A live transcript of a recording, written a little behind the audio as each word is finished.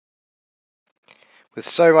With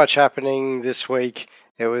so much happening this week,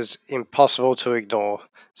 it was impossible to ignore.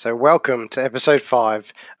 So, welcome to episode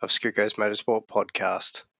 5 of Skuko's Motorsport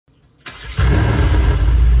Podcast.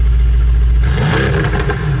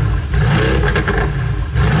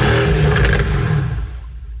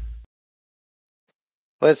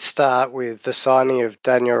 Let's start with the signing of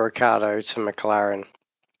Daniel Ricciardo to McLaren.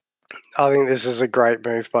 I think this is a great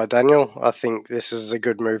move by Daniel. I think this is a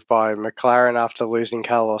good move by McLaren after losing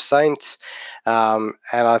Carlos Sainz. And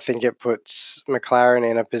I think it puts McLaren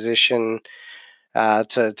in a position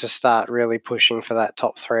to start really pushing for that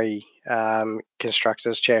top three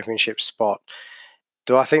Constructors' Championship spot.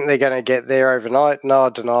 Do I think they're going to get there overnight? No, I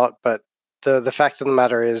do not. But the fact of the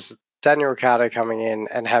matter is Daniel Ricciardo coming in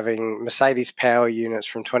and having Mercedes power units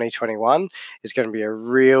from 2021 is going to be a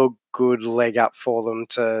real good leg up for them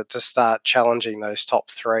to start challenging those top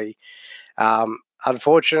three.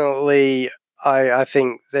 Unfortunately, I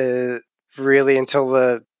think really until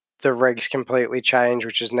the regs completely change,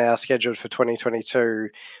 which is now scheduled for 2022,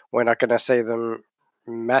 we're not going to see them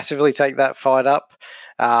massively take that fight up.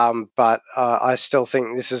 But I still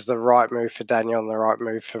think this is the right move for Daniel and the right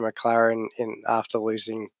move for McLaren after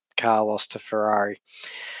losing Carlos to Ferrari.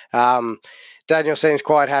 Daniel seems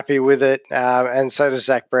quite happy with it, and so does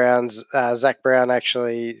Zak Brown. Zak Brown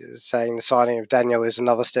actually saying the signing of Daniel is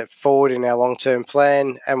another step forward in our long-term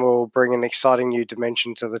plan and will bring an exciting new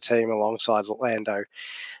dimension to the team alongside Lando.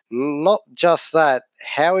 Not just that,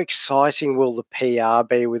 how exciting will the PR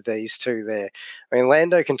be with these two there? I mean,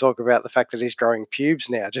 Lando can talk about the fact that he's growing pubes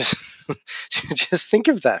now. Just think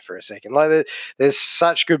of that for a second. Like, there's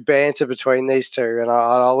such good banter between these two, and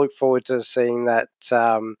I look forward to seeing that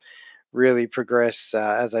really progress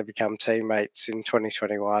as they become teammates in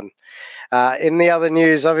 2021. In the other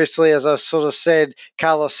news, obviously, as I've sort of said,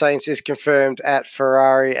 Carlos Sainz is confirmed at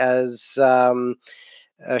Ferrari as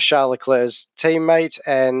Charles Leclerc's teammate,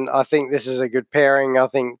 and I think this is a good pairing. I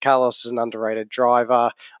think Carlos is an underrated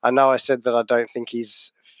driver. I know I said that I don't think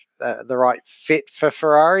he's the right fit for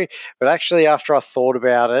Ferrari, but actually, after I thought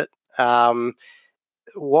about it,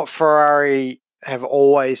 what Ferrari have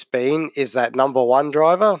always been is that number one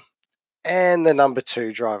driver and the number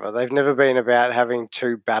two driver. They've never been about having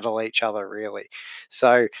two battle each other, really.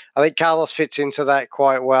 So I think Carlos fits into that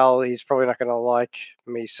quite well. He's probably not going to like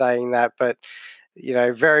me saying that, but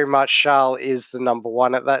very much Charles is the number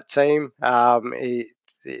one at that team. The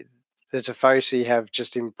Tifosi have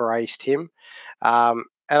just embraced him. And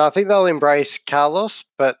I think they'll embrace Carlos,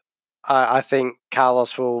 but I think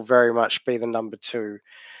Carlos will very much be the number two,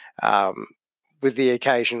 with the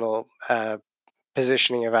occasional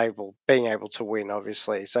positioning of being able to win,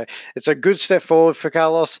 obviously. So it's a good step forward for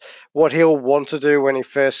Carlos. What he'll want to do when he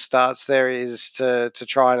first starts there is to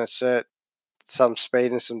try and assert some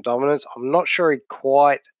speed and some dominance. I'm not sure he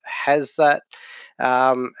quite has that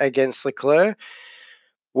against Leclerc.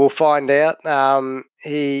 We'll find out.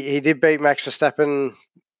 He did beat Max Verstappen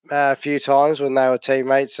a few times when they were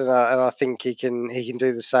teammates, and I think he can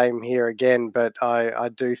do the same here again. But I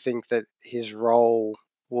do think that his role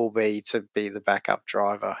will be to be the backup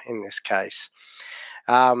driver in this case.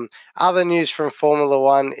 Other news from Formula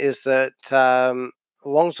One is that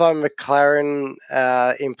longtime McLaren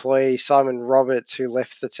employee Simon Roberts, who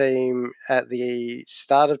left the team at the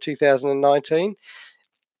start of 2019,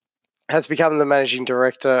 has become the managing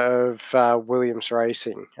director of Williams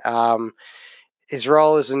Racing. His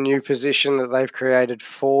role is a new position that they've created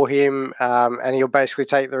for him, and he'll basically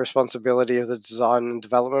take the responsibility of the design and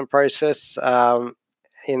development process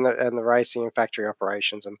in the racing and factory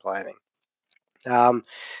operations and planning.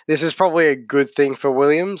 This is probably a good thing for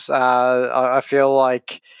Williams. I feel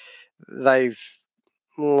like they've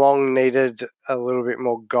long needed a little bit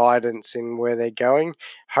more guidance in where they're going.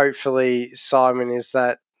 Hopefully, Simon is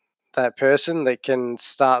that person that can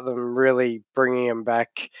start them really bringing them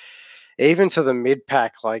back, even to the mid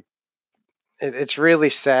pack. Like, it's really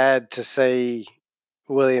sad to see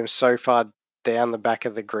Williams so far down the back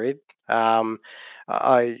of the grid.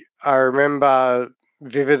 I remember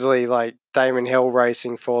vividly, like, Damon Hill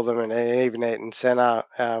racing for them, and even Ayrton Senna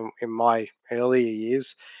in my earlier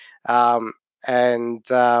years, and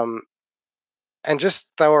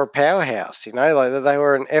just they were a powerhouse. Like, they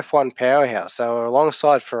were an F1 powerhouse. They were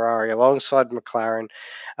alongside Ferrari, alongside McLaren.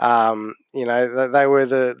 They were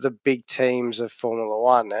the big teams of Formula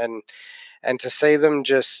One, and to see them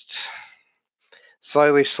just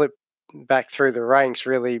slowly slip back through the ranks,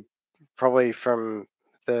 really, probably from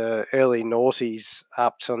the early noughties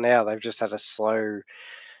up till now, they've just had a slow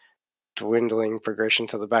dwindling progression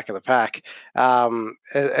to the back of the pack.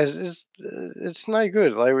 It's no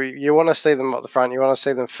good. Like you want to see them at the front. You want to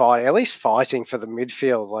see them fighting, at least fighting for the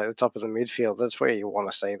midfield, like the top of the midfield. That's where you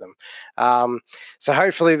want to see them. So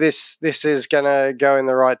hopefully this is going to go in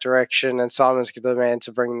the right direction, and Simon's the man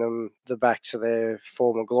to bring them back to their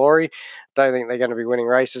former glory. Don't think they're going to be winning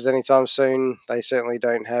races anytime soon. They certainly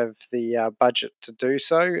don't have the budget to do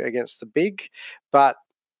so against the big, but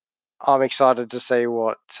I'm excited to see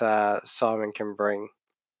what Simon can bring.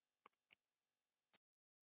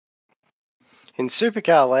 In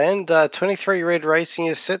Supercar land, 23 Red Racing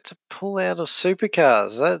is set to pull out of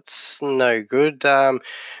supercars. That's no good.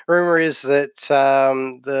 Rumor is that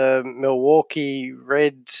the Milwaukee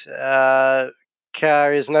Red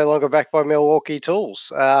car is no longer backed by Milwaukee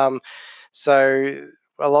Tools. So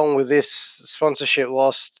along with this sponsorship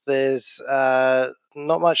loss, there's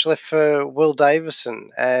not much left for Will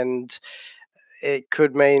Davison, and it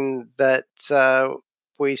could mean that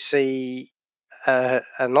we see a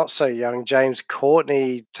not so young James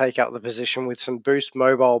Courtney take up the position with some Boost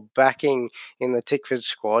Mobile backing in the Tickford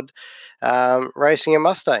squad, racing a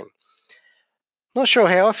Mustang. Not sure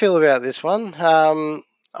how I feel about this one.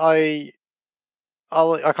 I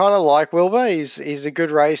kind of like Wilbur. He's a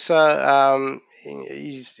good racer.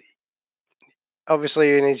 He's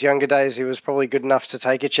obviously in his younger days he was probably good enough to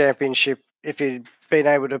take a championship if he'd been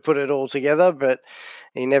able to put it all together, but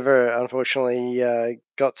he never, unfortunately,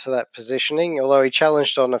 got to that positioning, although he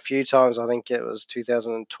challenged on a few times. I think it was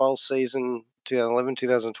 2012 season, 2011,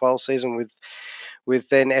 2012 season with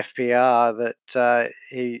then FPR that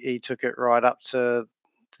he took it right up to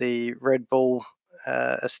the Red Bull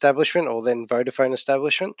establishment, or then Vodafone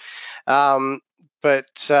establishment.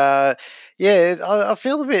 Yeah, I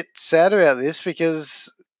feel a bit sad about this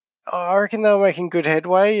because I reckon they were making good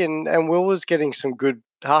headway, and Will was getting some good,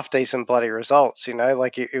 half decent bloody results.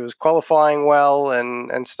 Like it was qualifying well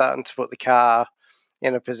and starting to put the car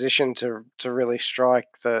in a position to really strike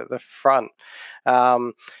the front.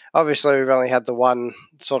 Obviously, we've only had the one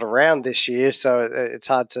sort of round this year, so it's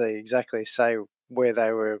hard to exactly say where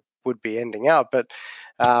they would be ending up. But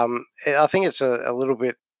I think it's a little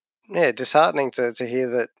bit disheartening to hear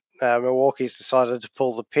that Milwaukee's decided to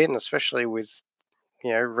pull the pin, especially with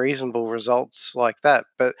reasonable results like that.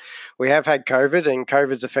 But we have had COVID, and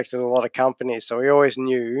COVID's affected a lot of companies, so we always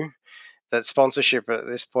knew that sponsorship at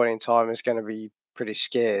this point in time is going to be pretty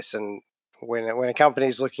scarce. And when a company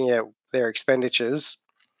is looking at their expenditures,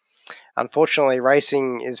 unfortunately,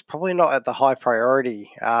 racing is probably not at the high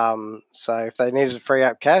priority. So if they needed to free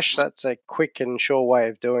up cash, that's a quick and sure way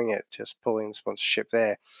of doing it, just pulling sponsorship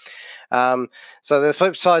there. So the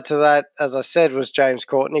flip side to that, as I said, was James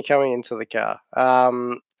Courtney coming into the car.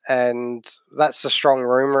 And that's a strong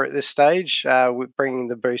rumour at this stage, with bringing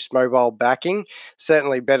the Boost Mobile backing.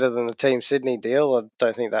 Certainly better than the Team Sydney deal. I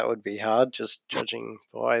don't think that would be hard, just judging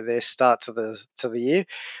by their start to the year.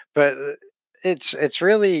 But it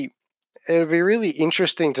would be really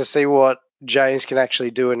interesting to see what James can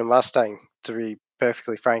actually do in a Mustang, to be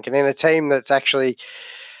perfectly frank, and in a team that's actually,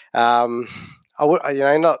 not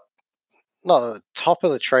at the top of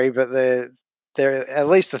the tree, but they're at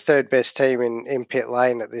least the third best team in pit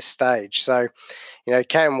lane at this stage. So,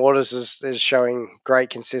 Cam Waters is showing great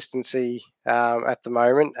consistency at the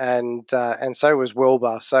moment, and so was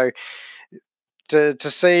Wilbur. So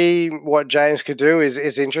to see what James could do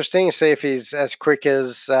is interesting. See if he's as quick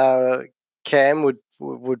as Cam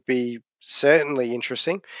would be certainly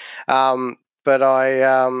interesting. But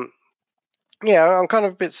I'm kind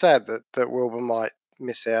of a bit sad that Wilbur might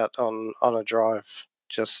miss out on a drive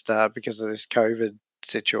just because of this COVID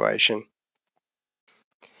situation.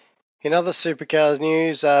 In other supercars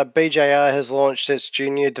news, BJR has launched its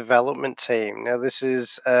junior development team. Now, this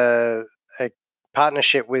is a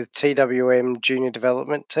partnership with TWM Junior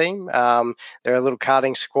Development Team. They're a little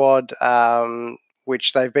karting squad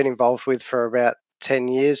which they've been involved with for about 10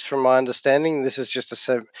 years, from my understanding. This is just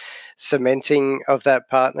a cementing of that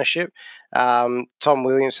partnership. Tom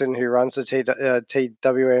Williamson, who runs the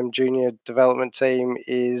TWM Junior Development Team,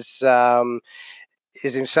 is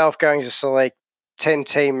himself going to select 10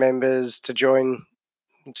 team members to join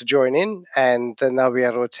in, and then they'll be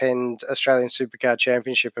able to attend Australian Supercar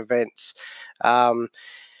Championship events.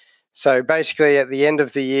 So basically, at the end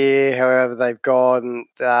of the year, however they've gone,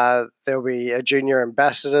 there'll be a junior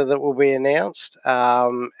ambassador that will be announced,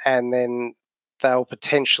 and then they'll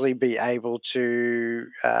potentially be able to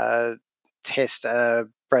test a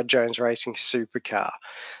Brad Jones Racing supercar.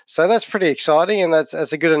 So that's pretty exciting, and that's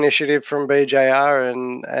a good initiative from BJR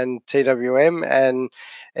and TWM, and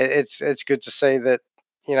it's good to see that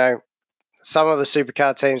some of the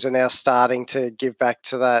supercar teams are now starting to give back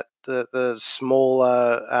to that the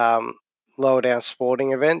smaller lower down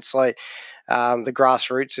sporting events, like the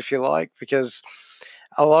grassroots, if you like, because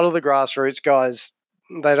a lot of the grassroots guys,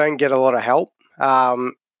 they don't get a lot of help.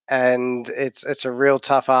 And it's a real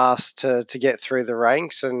tough ask to get through the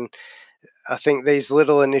ranks. And I think these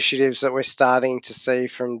little initiatives that we're starting to see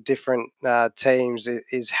from different teams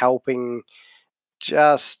is helping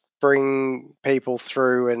just bring people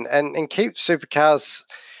through and keep supercars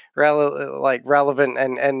relevant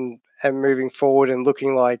and moving forward and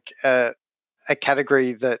looking like a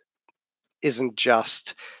category that isn't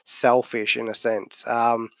just selfish in a sense.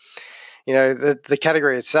 The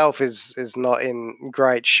category itself is not in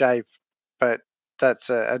great shape, but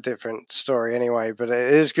that's a different story anyway. But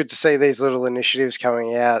it is good to see these little initiatives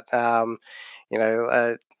coming out. You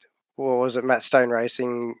know, what was it? Matt Stone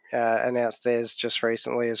Racing announced theirs just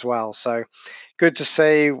recently as well. So good to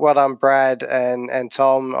see what Brad and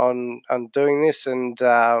Tom on doing this, and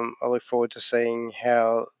I look forward to seeing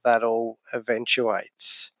how that all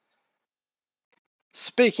eventuates.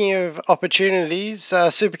 Speaking of opportunities,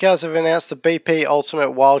 Supercars have announced the BP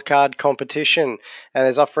Ultimate Wildcard competition and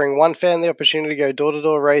is offering one fan the opportunity to go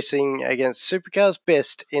door-to-door racing against Supercars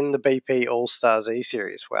Best in the BP All-Stars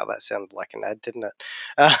E-Series. Wow, that sounded like an ad, didn't it?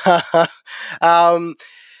 The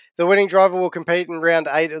winning driver will compete in round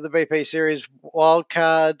 8 of the BP Series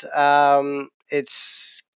Wildcard.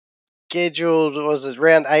 It's scheduled,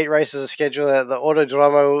 round 8 races are scheduled at the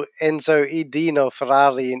Autodromo Enzo Edino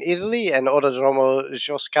Ferrari in Italy and Autodromo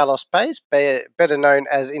Jos Carlos Pace, better known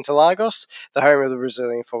as Interlagos, the home of the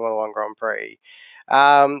Brazilian Formula One Grand Prix.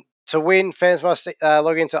 To win, fans must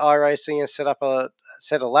log into iRacing and set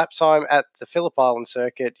a lap time at the Phillip Island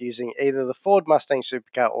circuit using either the Ford Mustang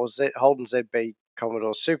Supercar or Holden ZB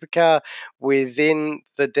Commodore Supercar within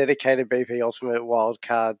the dedicated BP Ultimate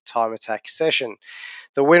Wildcard Time Attack session.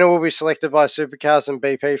 The winner will be selected by Supercars and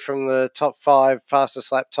BP from the top 5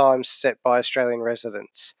 fastest lap times set by Australian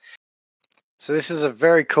residents. So this is a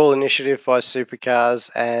very cool initiative by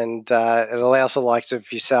Supercars, and it allows the likes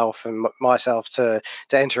of yourself and myself to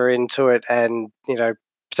enter into it and,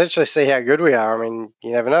 potentially see how good we are. I mean,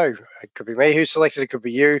 you never know. It could be me who's selected. It could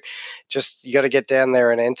be you. Just, you got to get down there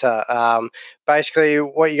and enter. Basically,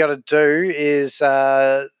 what you got to do is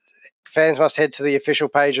fans must head to the official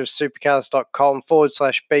page of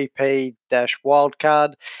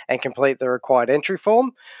supercars.com/BP-wildcard and complete the required entry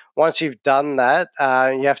form. Once you've done that,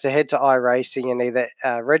 you have to head to iRacing and either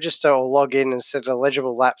register or log in and set a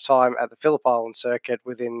legible lap time at the Phillip Island circuit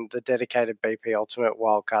within the dedicated BP Ultimate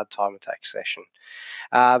Wildcard Time Attack session.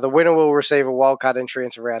 The winner will receive a wildcard entry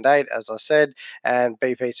into round 8, as I said, and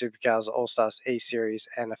BP Supercars All-Stars E-Series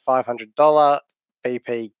and a $500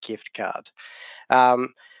 BP gift card. Four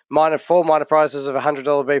minor prizes of $100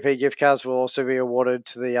 BP gift cards will also be awarded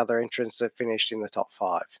to the other entrants that finished in the top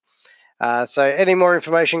 5. So any more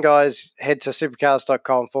information, guys, head to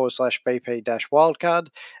supercars.com/BP-wildcard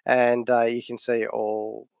and you can see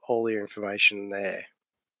all your information there.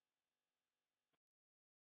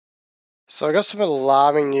 So I got some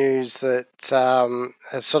alarming news that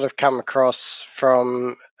has sort of come across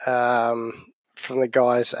from the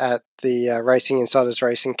guys at the Racing Insiders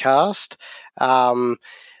Racing Cast. I think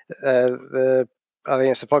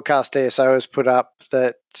it's the podcast DSO has put up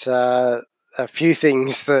that a few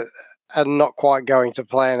things that are not quite going to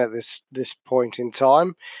plan at this point in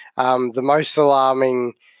time. The most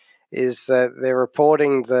alarming is that they're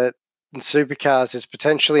reporting that Supercars is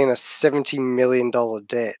potentially in a $70 million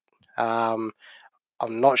debt. I'm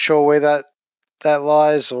not sure where that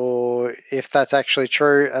lies or if that's actually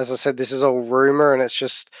true. As I said, this is all rumor and it's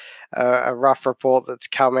just a rough report that's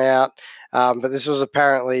come out. But this was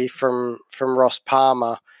apparently from Ross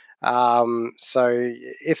Palmer. So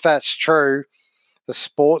if that's true, the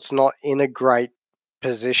sport's not in a great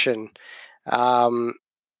position, and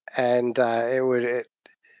it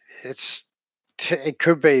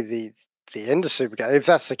could be the end of Supercars if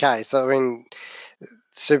that's the case. I mean,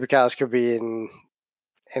 Supercars could be in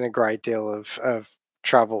a great deal of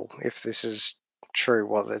trouble if this is true,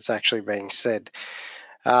 what that's actually being said.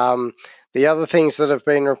 The other things that have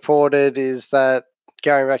been reported is that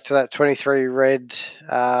going back to that 23 Red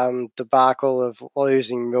debacle of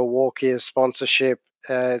losing Milwaukee as sponsorship,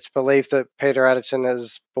 it's believed that Peter Adderton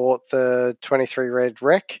has bought the 23 Red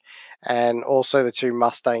Rec and also the 2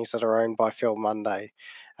 Mustangs that are owned by Phil Munday.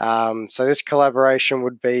 So this collaboration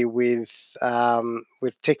would be with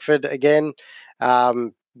Tickford again.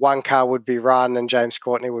 One car would be run and James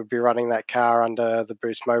Courtney would be running that car under the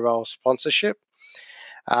Boost Mobile sponsorship.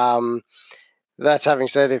 That's having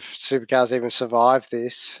said, if Supercars even survive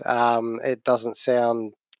this, it doesn't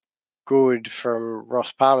sound good from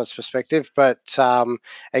Ross Palmer's perspective. But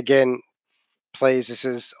again, please, this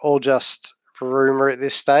is all just rumor at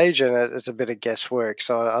this stage, and it's a bit of guesswork.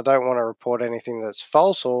 So I don't want to report anything that's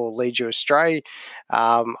false or lead you astray.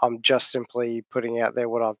 I'm just simply putting out there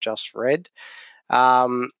what I've just read.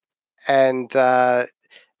 And the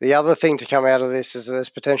other thing to come out of this is that there's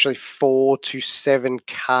potentially 4 to 7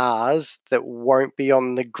 cars that won't be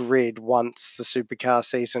on the grid once the supercar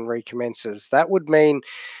season recommences. That would mean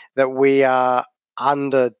that we are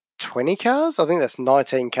under 20 cars. I think that's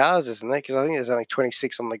 19 cars, isn't it? Because I think there's only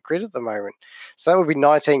 26 on the grid at the moment. So that would be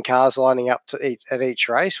 19 cars lining up at each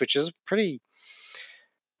race, which is a pretty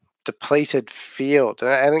depleted field,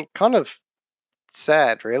 and kind of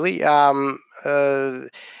sad, really.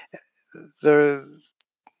 The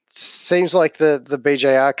seems like the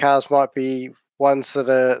BJR cars might be ones that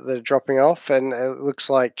are dropping off, and it looks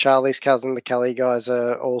like Charlie's cars and the Kelly guys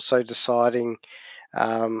are also deciding,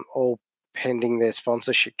 all pending their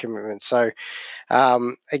sponsorship commitments. So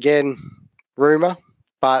again, rumor,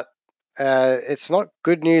 but it's not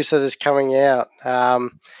good news that is coming out.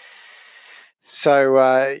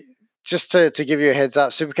 So just to give you a heads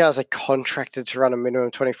up, supercars are contracted to run a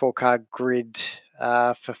minimum 24 car grid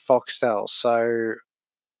for Foxtel. So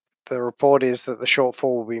the report is that the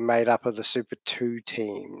shortfall will be made up of the Super 2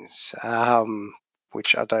 teams,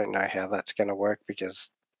 which I don't know how that's going to work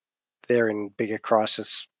because they're in bigger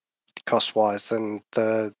crisis cost-wise than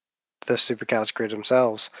the supercars grid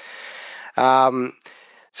themselves.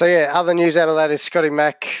 So yeah, other news out of that is Scotty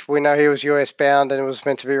Mack. We know he was US bound and was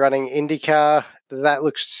meant to be running IndyCar. That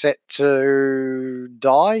looks set to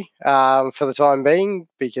die for the time being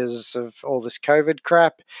because of all this COVID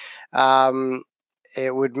crap.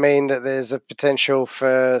 It would mean that there's a potential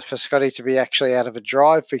for Scotty to be actually out of a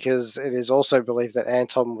drive because it is also believed that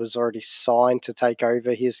Anton was already signed to take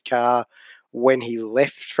over his car when he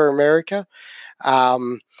left for America.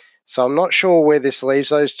 So I'm not sure where this leaves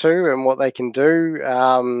those two and what they can do.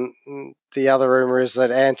 The other rumor is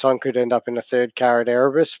that Anton could end up in a third car at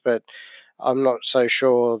Erebus, but I'm not so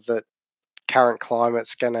sure that current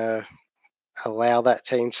climate's going to allow that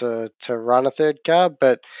team to run a third car.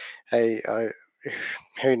 But hey,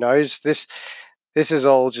 who knows? This is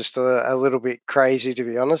all just a little bit crazy, to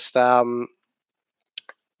be honest. But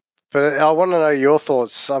I want to know your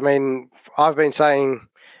thoughts. I mean, I've been saying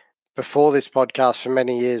before this podcast for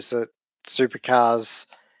many years that supercars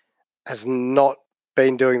has not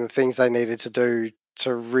been doing the things they needed to do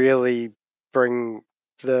to really bring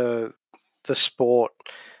the sport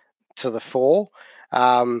to the fore.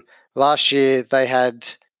 Last year they had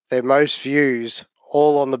their most views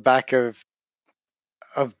all on the back of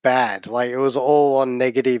bad. Like, it was all on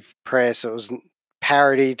negative press. It was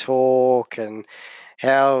parody talk and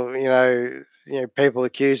how people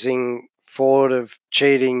accusing Ford of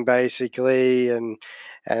cheating basically, and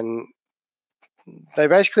they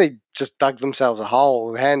basically just dug themselves a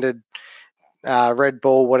hole, handed Red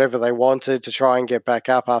Bull whatever they wanted to try and get back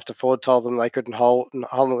up after Ford told them they couldn't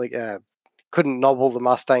couldn't nobble the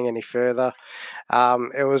Mustang any further.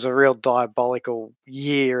 It was a real diabolical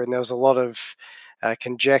year, and there was a lot of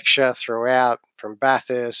conjecture throughout from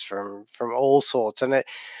Bathurst, from all sorts. And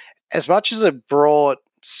as much as it brought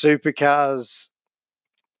supercars,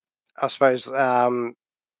 I suppose,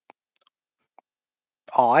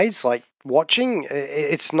 eyes, like watching,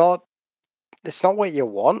 it's not what you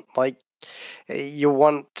want. Like, you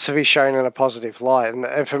want to be shown in a positive light.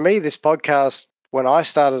 And for me, this podcast, when I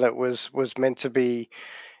started it, was meant to be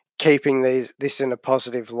keeping this in a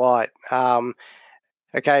positive light.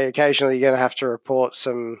 Okay, occasionally you're going to have to report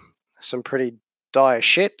some pretty dire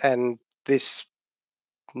shit, and this,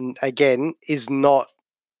 again, is not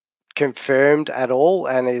confirmed at all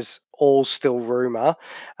and is all still rumor.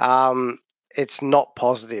 It's not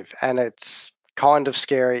positive, and it's kind of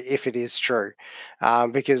scary if it is true,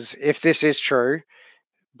 because if this is true,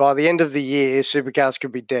 by the end of the year, supercars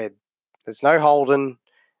could be dead. There's no Holden.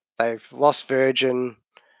 They've lost Virgin.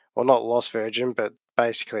 Well, not lost Virgin, but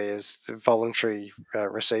basically as the voluntary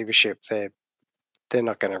receivership, they're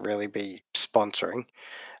not going to really be sponsoring.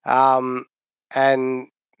 And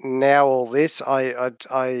now all this,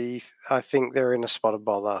 I think they're in a spot of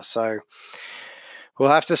bother. So we'll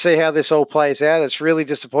have to see how this all plays out. It's really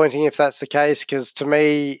disappointing if that's the case, because to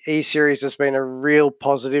me, E-Series has been a real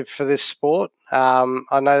positive for this sport. I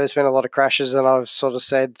know there's been a lot of crashes, and I've sort of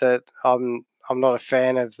said that I'm not a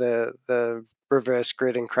fan of the reverse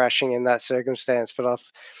grid and crashing in that circumstance, but I've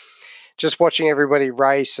just watching everybody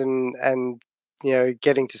race and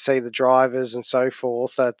getting to see the drivers and so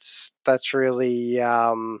forth. That's really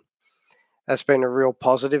that's been a real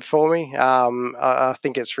positive for me. I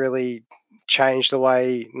think it's really changed the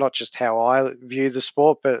way, not just how I view the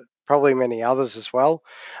sport, but probably many others as well.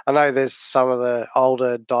 I know there's some of the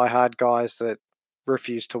older diehard guys that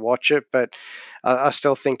refuse to watch it, but I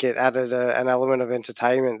still think it added an element of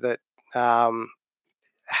entertainment that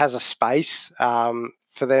has a space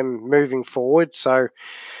for them moving forward. So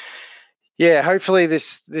yeah, hopefully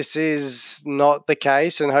this is not the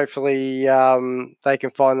case, and hopefully they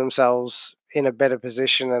can find themselves in a better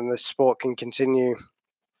position, and the sport can continue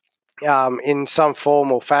in some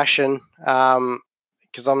form or fashion.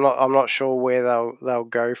 Because I'm not sure where they'll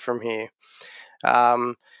go from here.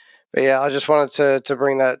 But yeah, I just wanted to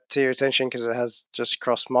bring that to your attention because it has just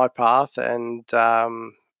crossed my path, and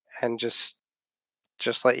just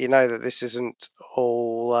let you know that this isn't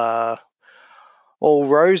all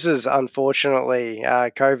roses. Unfortunately,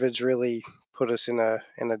 COVID's really put us in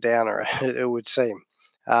a downer. It would seem.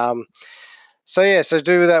 So yeah, so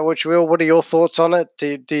do with that what you will. What are your thoughts on it?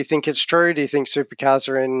 Do you think it's true? Do you think supercars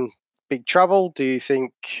are in big trouble? Do you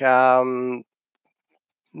think they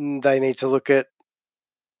need to look at,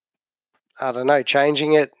 I don't know,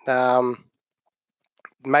 changing it,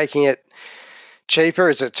 making it cheaper?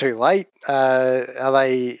 Is it too late? Are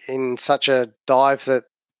they in such a dive that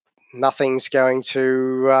nothing's going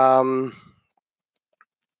to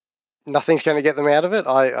get them out of it?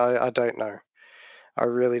 I don't know. I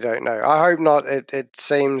really don't know. I hope not. It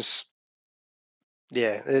seems,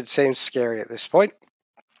 yeah, it seems scary at this point.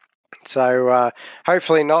 So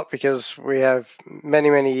hopefully not, because we have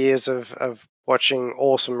many years of watching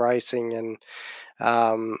awesome racing, and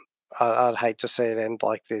I'd hate to see it end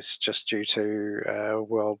like this just due to a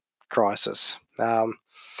world crisis.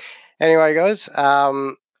 Anyway, guys,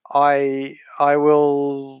 I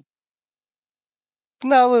will.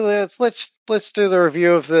 No, let's do the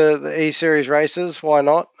review of the E Series races. Why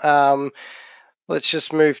not? Let's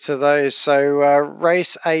just move to those. So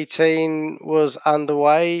race 18 was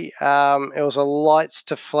underway. It was a lights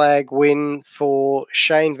to flag win for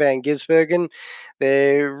Shane Van Gisbergen.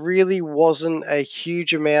 There really wasn't a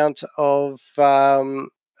huge amount of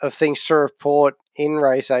things to report in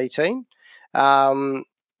race 18.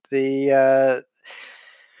 The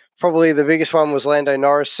Probably the biggest one was Lando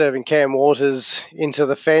Norris serving Cam Waters into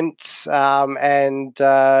the fence, and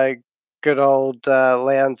good old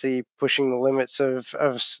Lowndesy pushing the limits of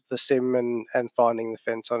the sim and finding the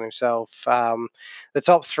fence on himself. The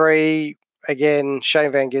top three, again,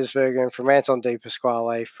 Shane Van Gisbergen from Anton De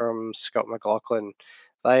Pasquale from Scott McLaughlin.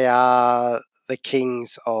 They are the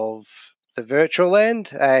kings of the virtual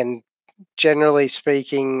land, and generally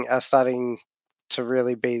speaking, are starting to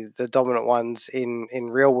really be the dominant ones in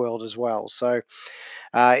real world as well. So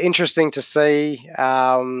interesting to see,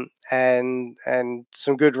 and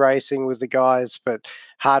some good racing with the guys, but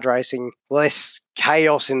hard racing, less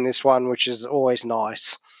chaos in this one, which is always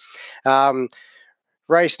nice.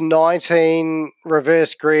 Race 19,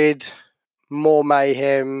 reverse grid, more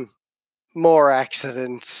mayhem, more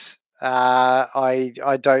accidents. I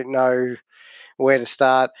don't know where to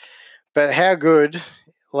start, but how good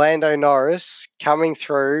Lando Norris coming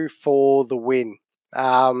through for the win.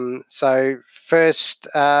 So first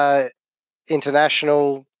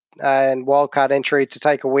international and wildcard entry to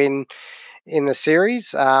take a win in the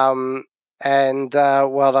series. And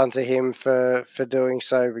well done to him for doing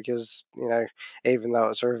so, because, you know, even though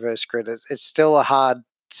it's a reverse grid, it's still a hard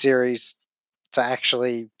series to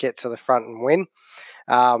actually get to the front and win.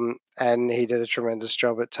 And he did a tremendous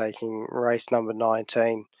job at taking race number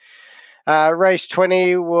 19. Race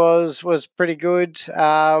 20 was pretty good.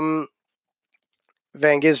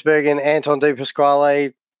 Van Gisbergen, Anton De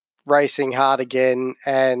Pasquale racing hard again,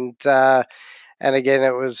 and again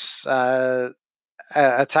it was a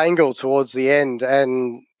tangle towards the end,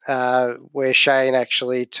 and where Shane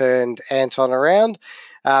actually turned Anton around,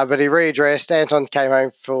 but he readdressed. Anton came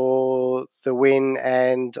home for the win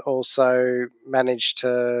and also managed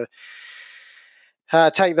to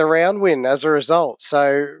take the round win as a result.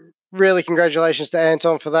 So really congratulations to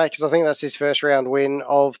Anton for that, because I think that's his first round win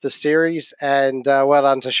of the series, and well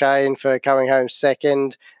done to Shane for coming home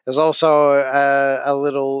second. There's also a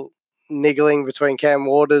little niggling between Cam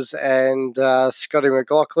Waters and Scotty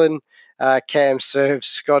McLaughlin. Cam served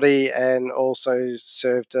Scotty and also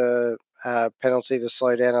served a penalty to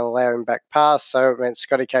slow down and allow him back past, so it meant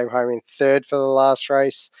Scotty came home in third for the last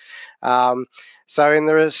race. So in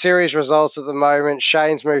the series results at the moment,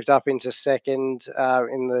 Shane's moved up into second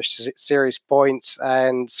in the series points,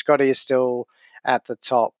 and Scotty is still at the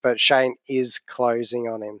top, but Shane is closing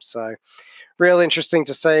on him. So real interesting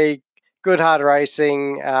to see. Good hard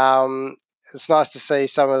racing. It's nice to see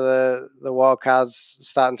some of the wildcards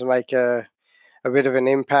starting to make a bit of an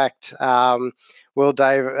impact. Will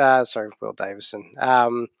Davison.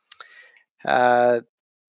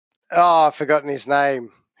 I've forgotten his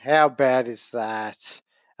name. How bad is that?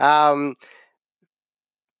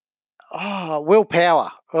 Will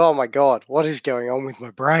Power. Oh my God, what is going on with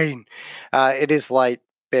my brain? It is late.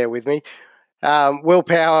 Bear with me. Will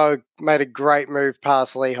Power made a great move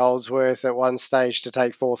past Lee Holdsworth at one stage to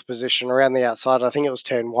take fourth position around the outside. I think it was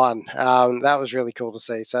turn one. That was really cool to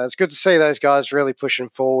see. So it's good to see those guys really pushing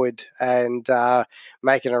forward and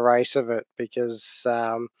making a race of it, because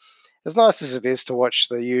as nice as it is to watch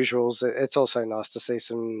the usuals, it's also nice to see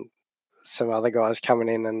some other guys coming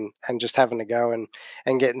in and just having a go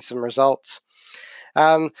and getting some results.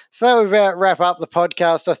 So that would about wrap up the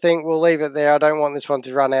podcast. I think we'll leave it there. I don't want this one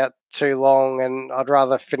to run out too long, and I'd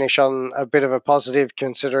rather finish on a bit of a positive,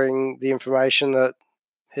 considering the information that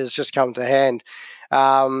has just come to hand.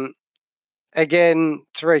 Again,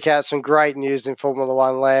 to recap, some great news in Formula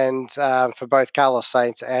One land for both Carlos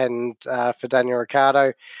Sainz and for Daniel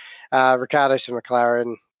Ricciardo. Ricciardo to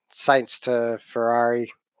McLaren, Sainz to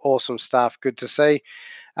Ferrari. Awesome stuff. Good to see.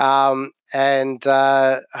 And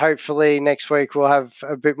hopefully next week we'll have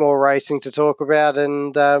a bit more racing to talk about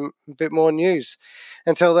and a bit more news.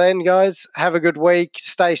 Until then, guys, have a good week.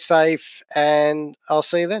 Stay safe, and I'll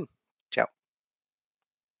see you then.